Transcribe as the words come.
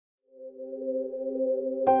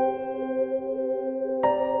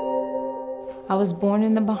I was born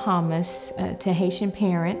in the Bahamas to Haitian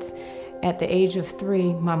parents. At the age of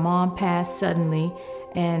 3, my mom passed suddenly,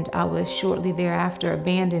 and I was shortly thereafter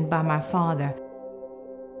abandoned by my father.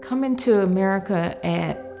 Coming to America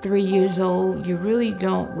at 3 years old, you really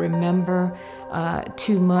don't remember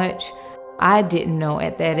too much. I didn't know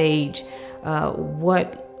at that age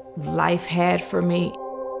what life had for me.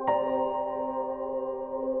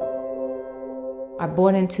 I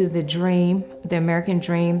bought into the dream, the American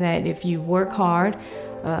dream, that if you work hard,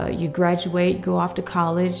 you graduate, go off to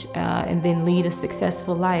college, and then lead a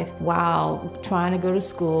successful life. While trying to go to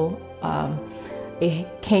school,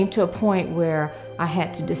 it came to a point where I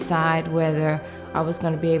had to decide whether I was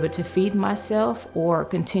going to be able to feed myself or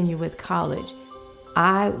continue with college.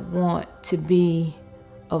 I want to be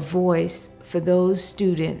a voice for those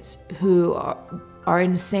students who are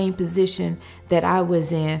in the same position that I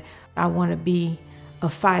was in. I want to be a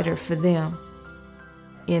fighter for them.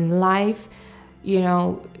 In life, you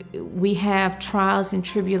know, we have trials and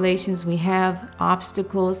tribulations, we have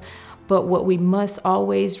obstacles, but what we must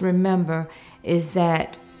always remember is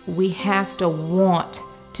that we have to want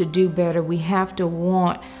to do better. We have to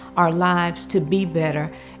want our lives to be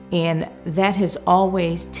better, and that has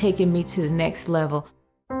always taken me to the next level.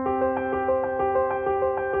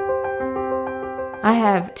 I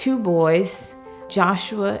have 2 boys,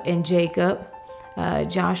 Joshua and Jacob.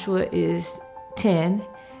 Joshua is 10.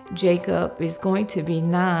 Jacob is going to be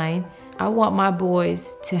 9. I want my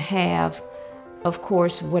boys to have, of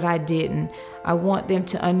course, what I didn't. I want them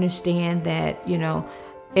to understand that, you know,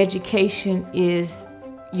 education is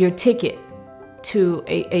your ticket to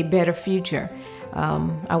a better future.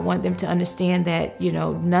 I want them to understand that, you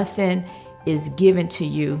know, nothing is given to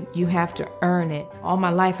you. You have to earn it. All my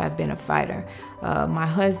life I've been a fighter. My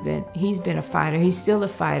husband, he's been a fighter. He's still a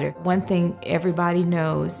fighter. One thing everybody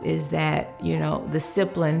knows is that, you know, the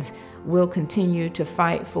Siplins will continue to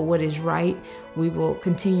fight for what is right. We will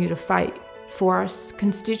continue to fight for our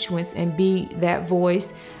constituents and be that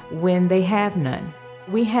voice when they have none.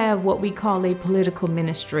 We have what we call a political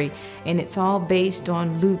ministry, and it's all based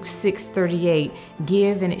on Luke 6:38.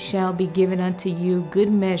 Give and it shall be given unto you,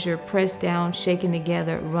 good measure, pressed down, shaken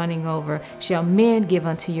together, running over, shall men give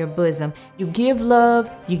unto your bosom. You give love,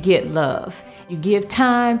 you get love. You give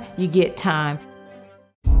time, you get time.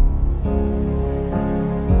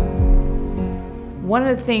 One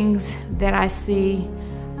of the things that I see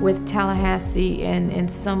with Tallahassee and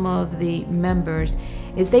some of the members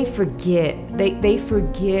is they forget. They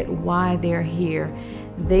forget why they're here.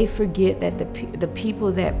 They forget that the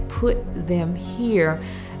people that put them here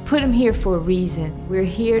for a reason. We're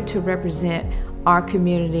here to represent our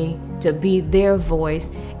community, to be their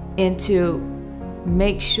voice, and to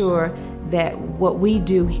make sure that what we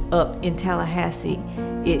do up in Tallahassee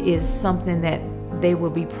is something that they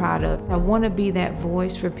will be proud of. I want to be that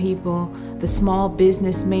voice for people, the small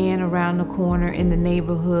businessman around the corner in the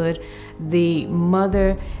neighborhood, the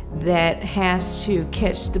mother that has to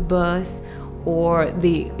catch the bus, or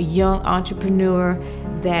the young entrepreneur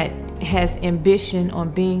that has ambition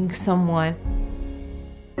on being someone.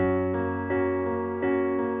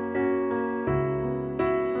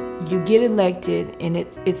 You get elected, and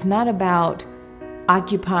it's not about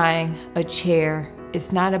occupying a chair.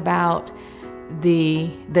 It's not about the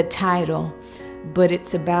title, but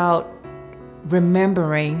it's about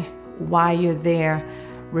remembering why you're there,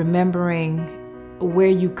 remembering where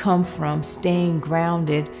you come from, staying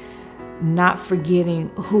grounded, not forgetting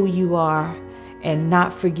who you are, and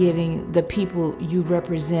not forgetting the people you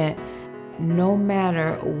represent. No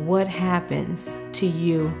matter what happens to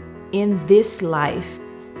you in this life,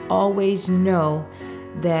 always know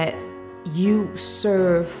that you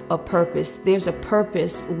serve a purpose. There's a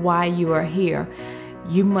purpose why you are here.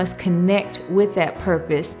 You must connect with that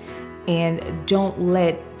purpose, and don't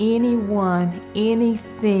let anyone,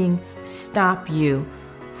 anything stop you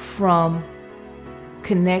from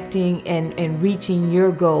connecting and reaching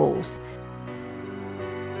your goals.